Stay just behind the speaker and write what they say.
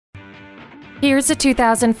Here's a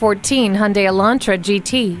 2014 Hyundai Elantra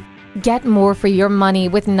GT. Get more for your money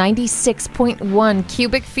with 96.1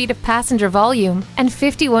 cubic feet of passenger volume and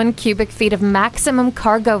 51 cubic feet of maximum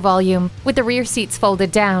cargo volume with the rear seats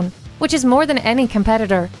folded down, which is more than any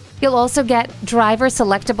competitor. You'll also get driver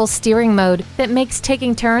selectable steering mode that makes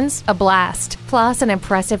taking turns a blast, plus an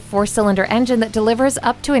impressive 4-cylinder engine that delivers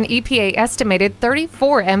up to an EPA estimated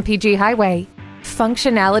 34 mpg highway.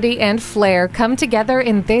 Functionality and flair come together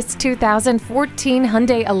in this 2014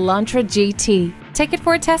 Hyundai Elantra GT. Take it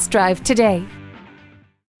for a test drive today.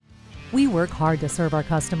 We work hard to serve our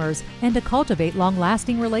customers and to cultivate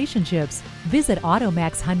long-lasting relationships. Visit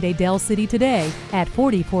AutoMax Hyundai Del City today at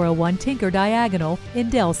 4401 Tinker Diagonal in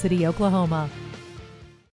Del City, Oklahoma.